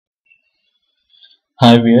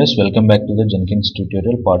Hi viewers, welcome back to the Jenkins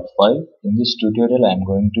tutorial part 5. In this tutorial I am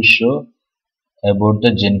going to show about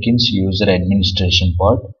the Jenkins user administration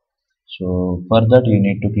part. So for that you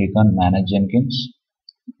need to click on manage Jenkins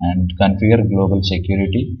and configure global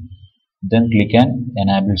security, then click on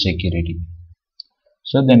enable security.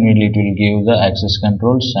 So then it will give the access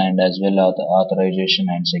controls and as well as the authorization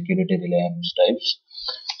and security reliance types.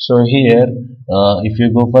 So here, if you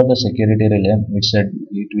go for the security relay, it said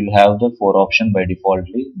it will have the four option by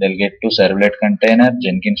defaultly. They'll get to servlet container,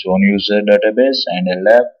 Jenkins own user database, and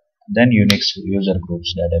LAB, then Unix user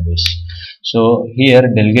groups database. So here,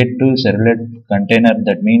 delegate to servlet container.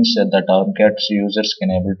 That means the Tomcats users can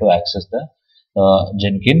able to access the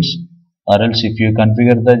Jenkins. Or else, if you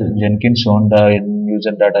configure the Jenkins own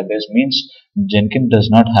user database, means Jenkins does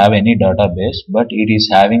not have any database, but it is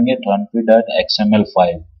having a config.xml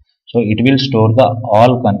file. So it will store the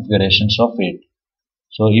all configurations of it.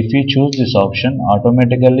 So if you choose this option,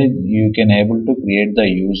 automatically you can able to create the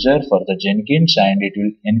user for the Jenkins and it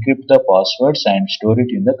will encrypt the passwords and store it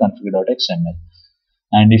in the config.xml.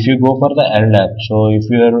 And if you go for the LDAP, so if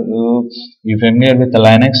you are familiar with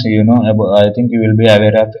Linux, I think you will be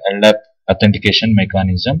aware of LDAP authentication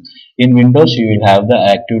mechanism. In Windows, you will have the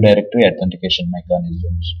Active Directory authentication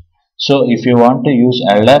mechanisms. So if you want to use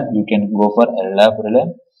LDAP, you can go for LDAP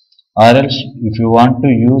relay. Or else if you want to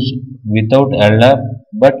use without LDAP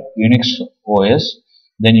but Unix OS,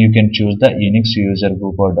 then you can choose the Unix user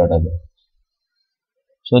group or database.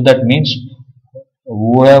 So that means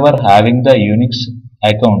whoever having the Unix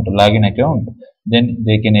account, login account, then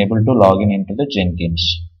they can able to log in into the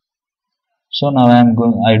Jenkins. So now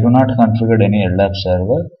I do not configure any LDAP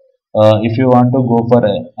server. If you want to go for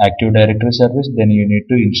Active Directory service, then you need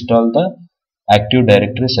to install the Active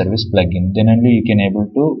Directory service plugin. Then only you can able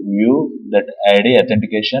to view that ID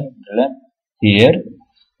authentication here.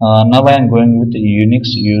 Now I am going with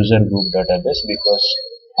Unix user group database because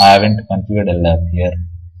I haven't configured LDAP here.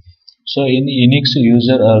 So in Unix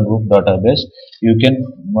user group database, you can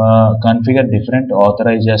configure different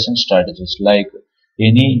authorization strategies, like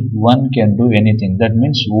anyone can do anything. That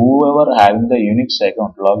means whoever having the Unix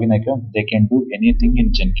account, login account, they can do anything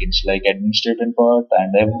in Jenkins, like administrator part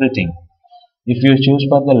and everything. If you choose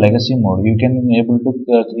for the legacy mode, you can able to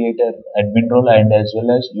create an admin role and as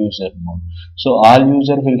well as user mode. So all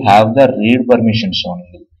user will have the read permissions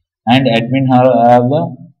only, and admin have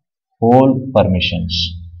the whole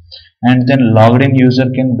permissions. And then logged in user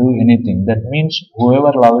can do anything. That means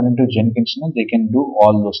whoever logged into Jenkins, they can do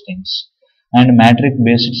all those things. And matrix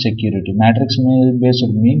based security. Matrix based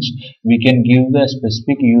means we can give the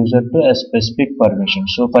specific user to a specific permission.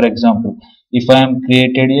 So for example, if I am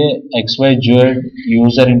created a XYZ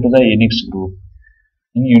user into the Unix group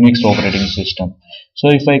in Unix operating system. So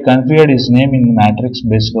if I configure his name in matrix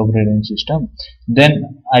based operating system,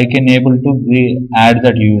 then I can able to add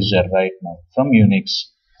that user right now from Unix.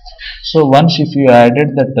 So once if you added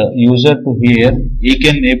that user to here, we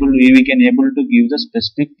can able to give the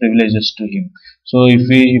specific privileges to him. So if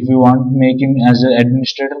you want to make him as an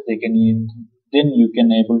administrator, then you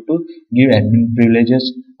can able to give admin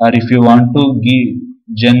privileges, or if you want to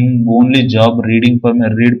give only job read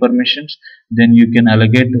permissions, then you can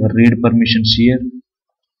allocate read permissions here,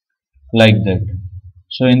 like that.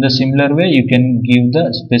 So in the similar way, you can give the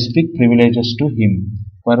specific privileges to him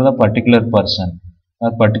for the particular person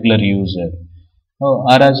or particular user.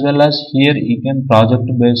 Or as well as here you can project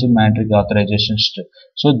based matrix authorizations.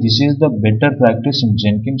 So this is the better practice in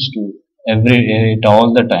Jenkins to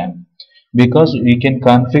all the time, because we can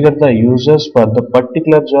configure the users for the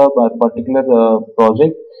particular job or particular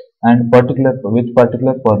project and with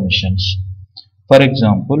particular permissions. For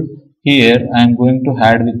example, here I am going to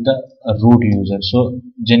add with the root user. So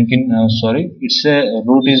Jenkins, it's a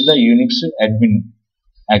root is the Unix admin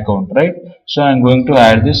account, right? So I'm going to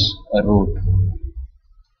add this root.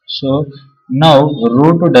 So now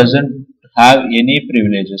root doesn't have any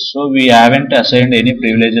privileges, so we haven't assigned any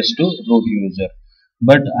privileges to root user,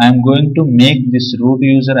 but I'm going to make this root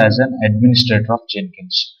user as an administrator of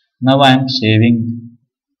Jenkins. Now I am saving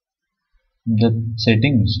the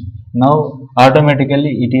settings. Now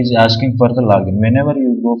automatically it is asking for the login. Whenever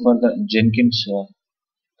you go for the Jenkins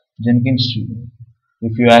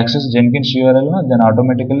if you access Jenkins URL, then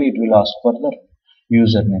automatically it will ask for the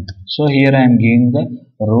username. So here I am giving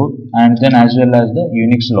the root and then as well as the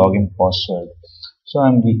Unix login password. So I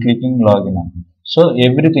am clicking login. So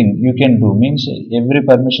everything you can do, means every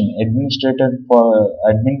permission, administrator for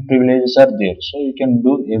admin privileges are there. So you can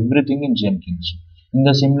do everything in Jenkins. In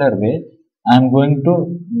the similar way, I am going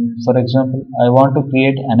to, for example, I want to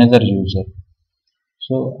create another user.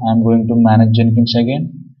 So I am going to manage Jenkins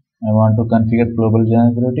again. I want to configure global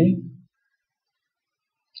security.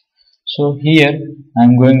 So here I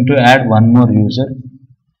am going to add one more user,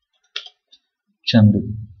 Chandu.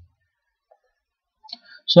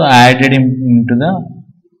 So I added him into the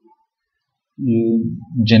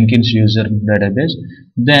Jenkins user database.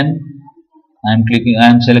 Then I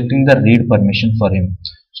am selecting the read permission for him.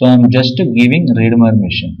 So I am just giving read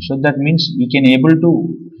permission. So that means we can able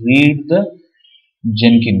to read the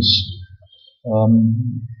Jenkins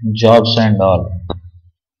jobs and all.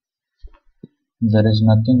 There is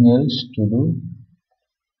nothing else to do.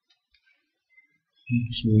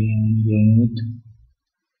 So I am going with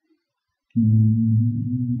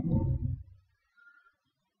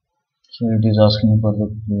so it is asking for the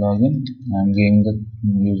login. I am giving the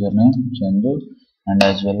username Chandu and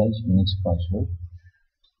as well as Unix password.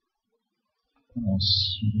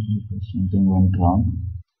 Something went wrong.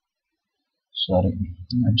 Sorry.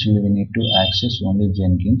 Actually, we need to access only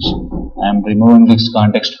Jenkins. I am removing this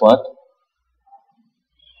context path.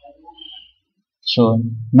 So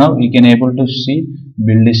now we can able to see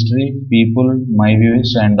build history, people, my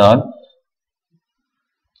views and all.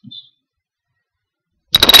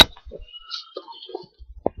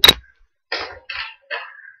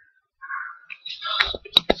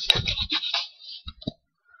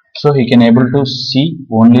 So he can able to see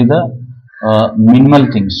only the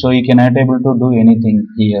minimal things. So he cannot able to do anything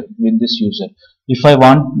here with this user. If I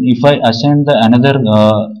assign the another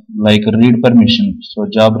like read permission, so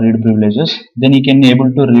job read privileges, then he can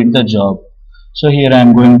able to read the job. So here I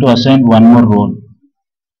am going to assign one more role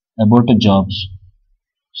about the jobs.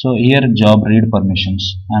 So here job read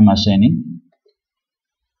permissions I am assigning.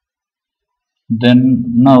 Then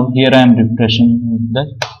now here I am refreshing the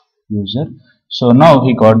user. So now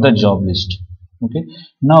he got the job list. Okay,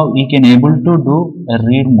 now he can able to do a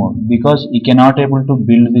read mode because he cannot able to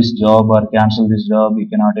build this job or cancel this job. He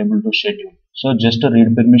cannot able to schedule. So just a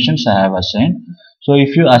read permissions I have assigned. So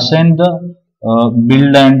if you assign the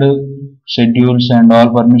build and schedules and all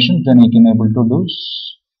permissions, then he can able to do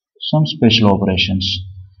some special operations.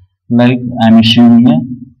 Like I am issuing a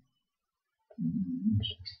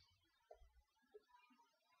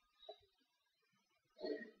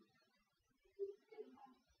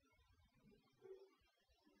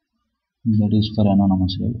that is for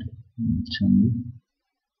anonymous, right?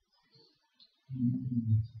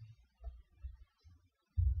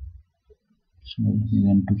 So we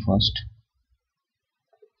went to first.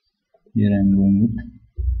 Here I am going with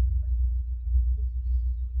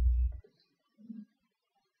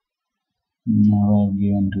now I have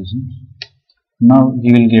given reason. Now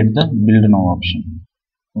he will get the build now option.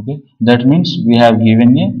 Okay, that means we have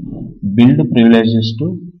given a build privileges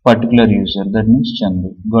to particular user, that means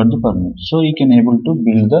Chandu got the permit. So he can able to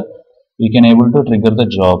build the, we can able to trigger the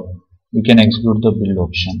job, we can execute the build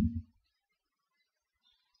option.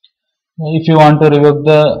 If you want to revoke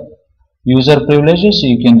the user privileges,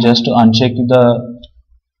 you can just uncheck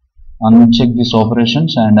these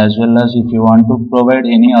operations, and as well as if you want to provide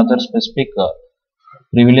any other specific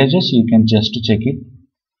privileges, you can just check it.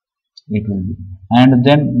 It will be. And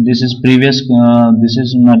then this is previous. This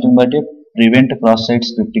is nothing but a prevent cross-site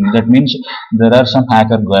scripting. That means there are some bad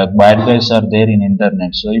guys are there in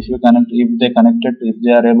internet. So if you connect, if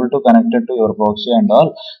they are able to connect it to your proxy and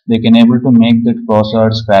all, they can able to make that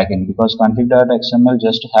cross-site cracking, because config.xml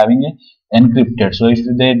just having a encrypted. So if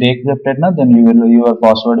they decrypted now, then your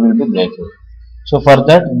password will be breakable. So for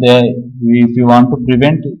that, if you want to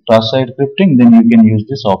prevent cross-site scripting, then you can use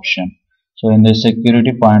this option. So in the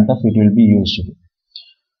security point of it will be used.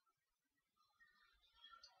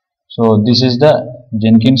 So this is the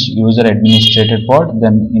Jenkins user administrator part.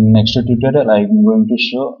 Then in next tutorial I am going to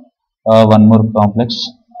show one more complex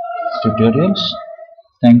tutorials.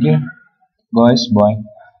 Thank you guys, bye.